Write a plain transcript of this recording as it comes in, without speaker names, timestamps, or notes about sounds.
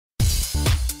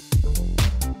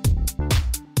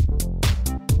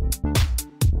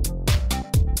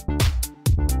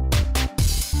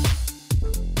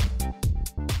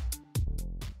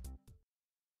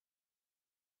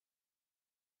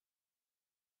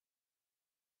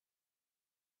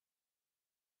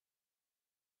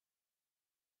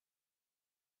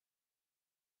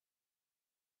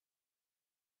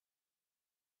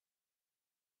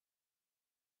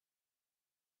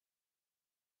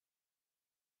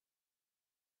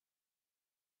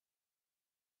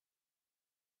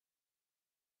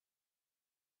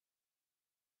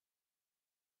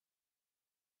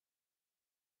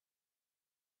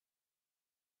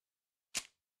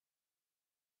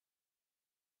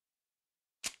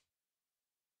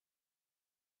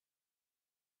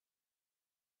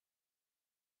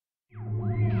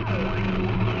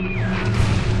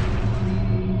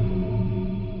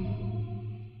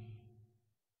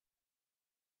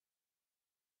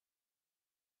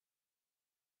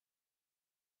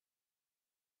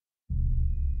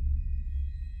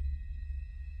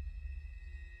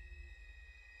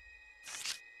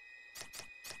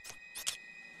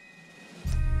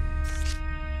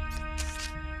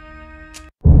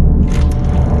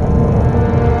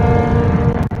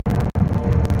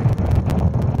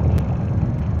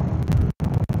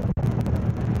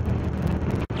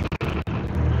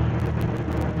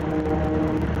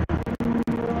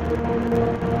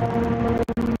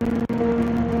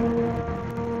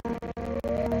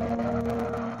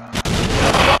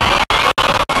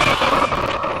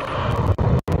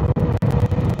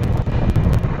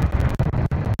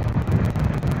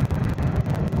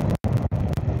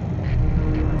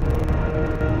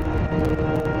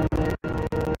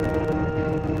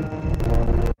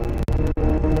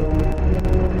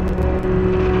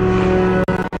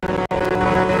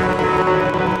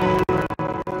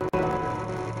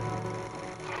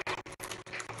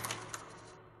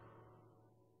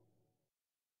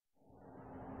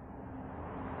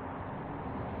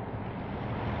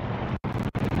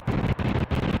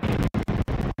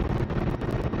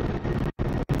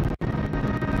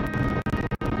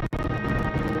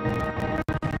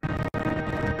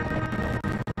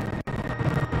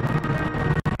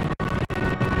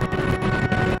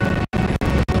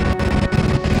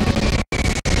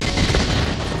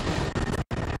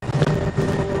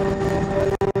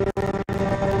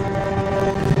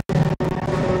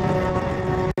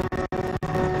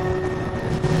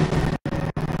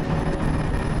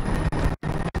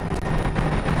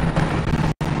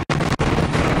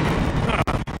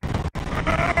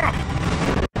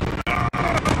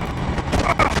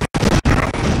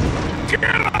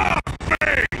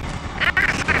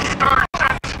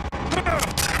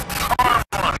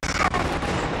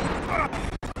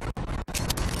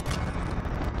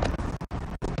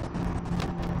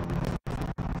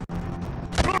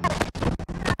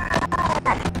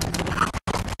I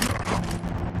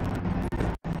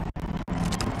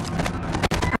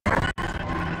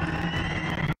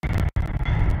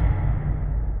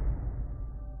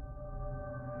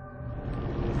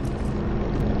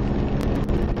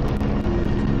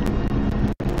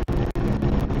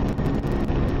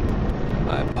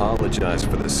apologize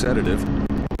for the sedative,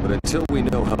 but until we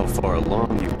know how far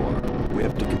along you are, we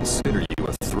have to consider you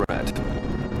a threat.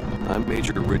 I'm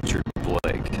Major Richard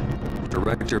Blake,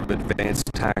 Director of Advanced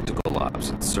Tactical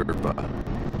Ops at Serpa.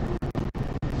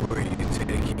 Where are you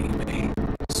taking me?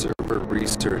 Serpa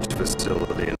Research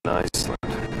Facility in Iceland.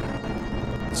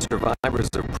 Survivors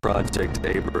of Project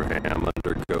Abraham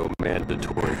undergo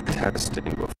mandatory testing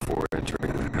before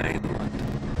entering the mainland.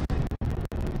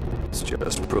 It's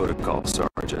just protocol,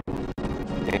 Sergeant.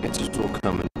 Answers will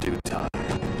come in due time.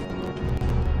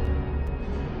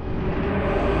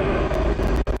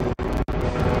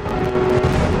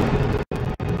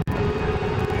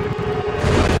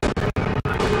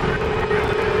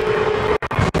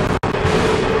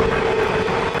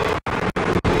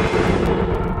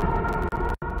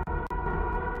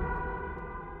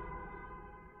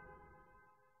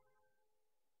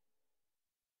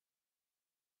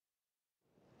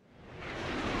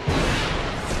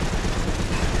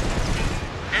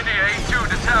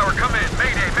 Tower, come in.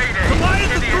 Mayday, mayday.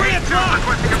 Goliath at 3 o'clock!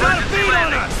 He's got a beat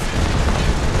on us!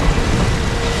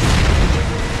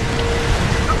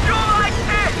 The fuel line's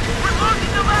hit! We're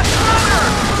losing the left corner!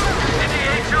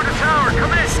 NVIDIA 2 to tower,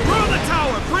 come in! Screw the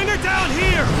tower! Bring her down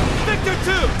here! Victor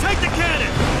 2, take the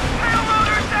cannon!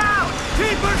 Payloader down!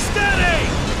 Keep her steady!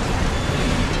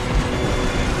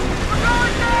 We're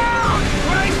going down!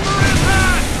 Brace for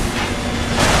impact!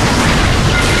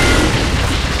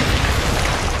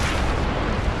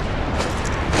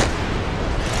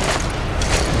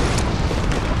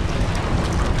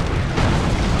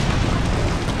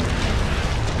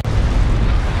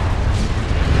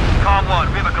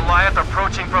 We have a Goliath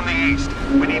approaching from the east.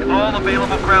 We need all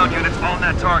available ground units on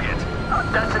that target.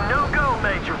 That's a no-go,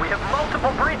 Major. We have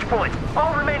multiple breach points.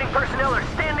 All remaining personnel are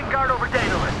standing guard over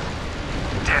Daedalus.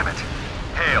 Damn it.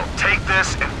 Hale, take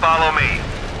this and follow me.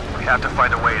 We have to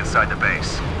find a way inside the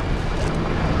base.